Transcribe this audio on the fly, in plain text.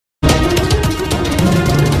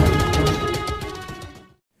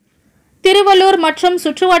திருவள்ளூர் மற்றும்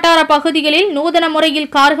சுற்றுவட்டார பகுதிகளில் நூதன முறையில்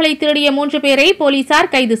கார்களை திருடிய 3 பேரை போலீசார்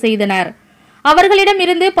கைது செய்தனர்.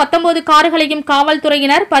 அவர்களிடமிருந்து 19 கார்களையும்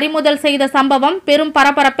காவல்துறையினர் பறிமுதல் செய்த சம்பவம் பெரும்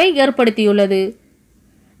பரபரப்பை ஏற்படுத்தியுள்ளது.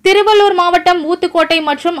 திருவள்ளூர் மாவட்டம் ஊத்துக்கோட்டை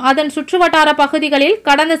மற்றும் அதன் சுற்றுவட்டார பகுதிகளில்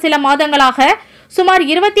கடந்த சில மாதங்களாக சுமார்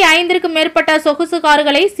 25க்கும் மேற்பட்ட சொகுசு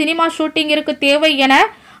கார்களை சினிமா ஷூட்டிங்கிற்கு தேவை என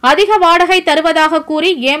அதிக வாடகை தருவதாக கூறி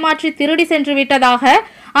ஏமாற்றி திருடி சென்று விட்டதாக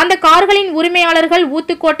அந்த கார்களின் உரிமையாளர்கள்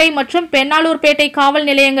ஊத்துக்கோட்டை மற்றும் பெண்ணாலூர்பேட்டை காவல்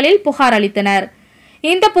நிலையங்களில் புகார் அளித்தனர்.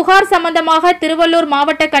 இந்த புகார் சம்பந்தமாக திருவள்ளூர்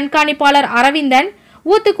மாவட்ட கண்காணிப்பாளர் அரவிந்தன்,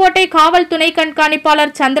 ஊத்துக்கோட்டை காவல் துணை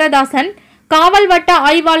கண்காணிப்பாளர் சந்திரதாசன், காவல் வட்ட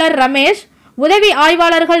ஆய்வாளர் ரமேஷ், உதவி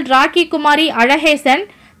ஆய்வாளர்கள் ராக்கி குமாரி, அழகேசன்,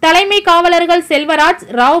 தலைமை காவலர்கள் செல்வராஜ்,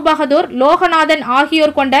 ராவ் பகதூர், லோகநாதன்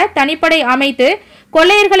ஆகியோர் கொண்ட தனிப்படை அமைத்து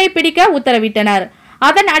கொள்ளையர்களை பிடிக்க உத்தரவிட்டனர்.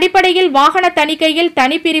 அதன் அடிப்படையில் வாகன தணிக்கையில்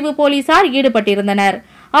தனிப்பிரிவு போலீசார் ஈடுபட்டிருந்தனர்.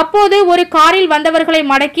 அப்போது ஒரு காரில் வந்தவர்களை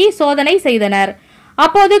மடக்கி சோதனை செய்தனர்.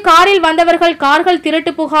 அப்போது காரில் வந்தவர்கள் கார்கள்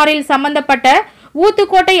திருட்டு புகாரில் சம்பந்தப்பட்ட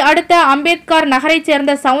ஊத்துக்கோட்டை அடுத்த அம்பேத்கர் நகரைச்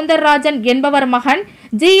சேர்ந்த சவுந்தரராஜன் என்பவர் மகன்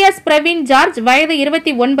GS பிரவீன் ஜார்ஜ் வயது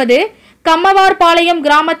 29, கம்மவார்பாளையம்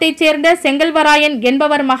கிராமத்தைச் சேர்ந்த செங்கல்வராயன்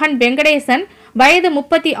என்பவர் மகன் வெங்கடேசன் வயது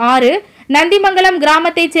 36, நந்திமங்கலம்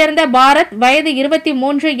கிராமத்தைச் சேர்ந்த பாரத் வயது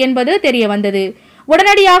 23 என்பது தெரியவந்தது.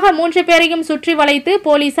 உடனடியாக 3 பேரையும் சுற்றி வளைத்து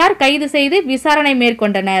போலீசார் கைது செய்து விசாரணை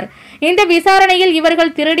மேற்கொண்டனர். இந்த விசாரணையில்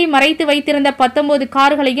இவர்கள் திருடி மறைத்து வைத்திருந்த 19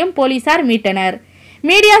 கார்களையும் போலீசார் மீட்டனர்.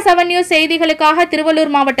 மீடியா 7 நியூஸ் செய்திகளுக்காக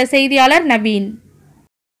திருவள்ளூர் மாவட்ட செய்தியாளர் நவீன்.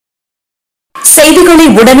 செய்திகளை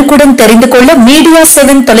உடனுக்குடன் தெரிந்து கொள்ள மீடியா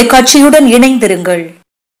 7 தொலைக்காட்சியுடன் இணைந்திருங்கள்.